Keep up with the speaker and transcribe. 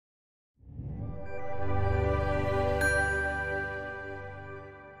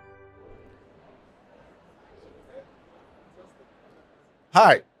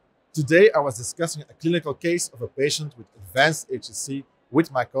Hi, today I was discussing a clinical case of a patient with advanced HCC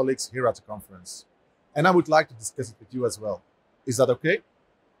with my colleagues here at the conference. And I would like to discuss it with you as well. Is that okay?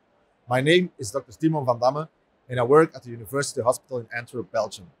 My name is Dr. Timon van Damme and I work at the University Hospital in Antwerp,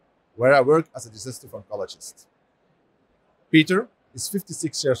 Belgium, where I work as a digestive oncologist. Peter is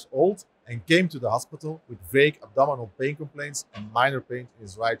 56 years old and came to the hospital with vague abdominal pain complaints and minor pain in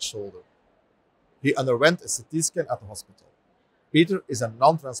his right shoulder. He underwent a CT scan at the hospital. Peter is a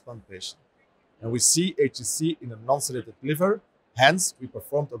non-transplant patient, and we see HCC in a non-sedated liver, hence we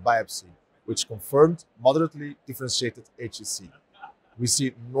performed a biopsy, which confirmed moderately differentiated HCC. We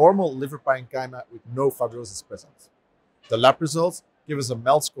see normal liver parenchyma with no fibrosis present. The lab results give us a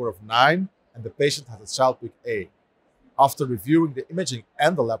MELD score of 9, and the patient has a Child-Pugh A. After reviewing the imaging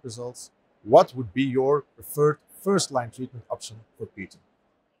and the lab results, what would be your preferred first-line treatment option for Peter?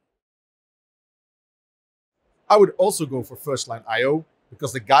 I would also go for first-line IO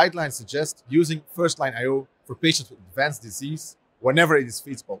because the guidelines suggest using first-line IO for patients with advanced disease whenever it is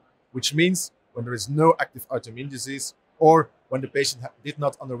feasible, which means when there is no active autoimmune disease or when the patient did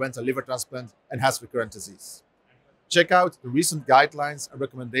not underwent a liver transplant and has recurrent disease. Check out the recent guidelines and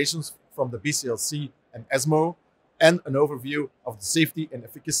recommendations from the BCLC and ESMO and an overview of the safety and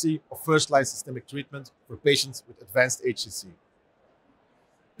efficacy of first-line systemic treatment for patients with advanced HCC.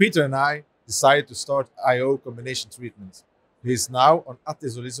 Peter and I decided to start IO combination treatment. He is now on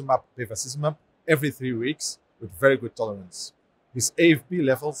atezolizumab bevacizumab every 3 weeks with very good tolerance. His AFP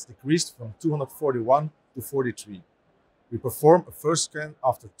levels decreased from 241 to 43. We perform a first scan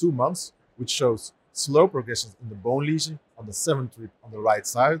after 2 months, which shows slow progressions in the bone lesion on the 7th rib on the right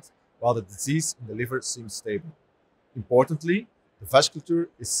side, while the disease in the liver seems stable. Importantly, the vasculature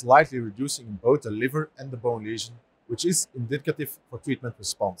is slightly reducing in both the liver and the bone lesion, which is indicative for treatment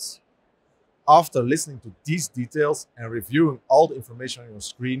response. After listening to these details and reviewing all the information on your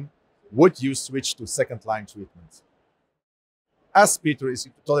screen, would you switch to second-line treatment? As Peter is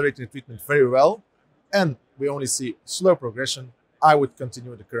tolerating the treatment very well, and we only see slow progression, I would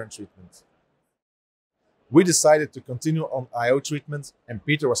continue the current treatment. We decided to continue on IO treatment, and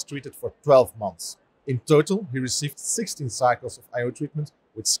Peter was treated for 12 months. In total, he received 16 cycles of IO treatment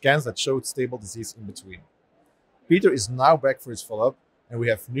with scans that showed stable disease in between. Peter is now back for his follow-up, and we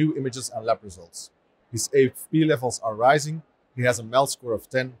have new images and lab results. His AFP levels are rising, he has a MELD score of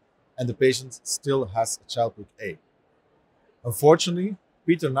 10, and the patient still has a Child-Pugh A. Unfortunately,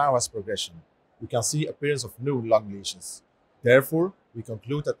 Peter now has progression. We can see appearance of new lung lesions. Therefore, we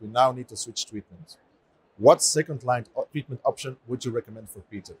conclude that we now need to switch treatment. What second-line treatment option would you recommend for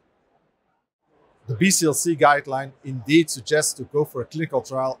Peter? The BCLC guideline indeed suggests to go for a clinical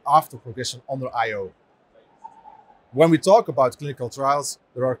trial after progression under IO. When we talk about clinical trials,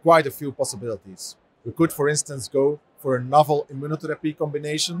 there are quite a few possibilities. We could, for instance, go for a novel immunotherapy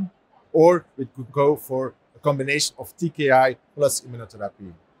combination, or we could go for a combination of TKI plus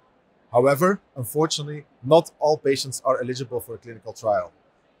immunotherapy. However, unfortunately, not all patients are eligible for a clinical trial.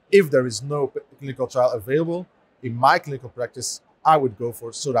 If there is no clinical trial available, in my clinical practice, I would go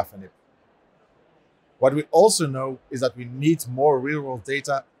for sorafenib. What we also know is that we need more real-world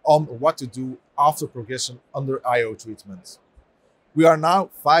data on what to do after progression under IO treatment. We are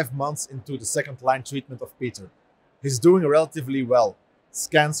now 5 months into the second-line treatment of Peter. He's doing relatively well.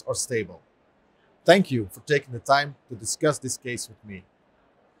 Scans are stable. Thank you for taking the time to discuss this case with me.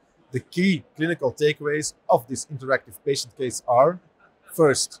 The key clinical takeaways of this interactive patient case are: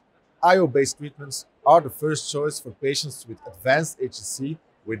 first, IO-based treatments are the first choice for patients with advanced HCC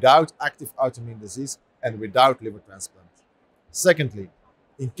without active autoimmune disease and without liver transplant. Secondly,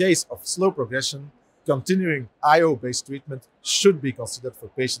 in case of slow progression, continuing IO-based treatment should be considered for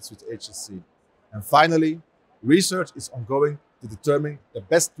patients with HCC. And finally, research is ongoing to determine the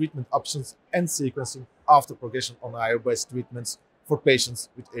best treatment options and sequencing after progression on IO-based treatments for patients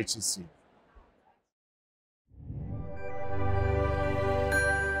with HCC.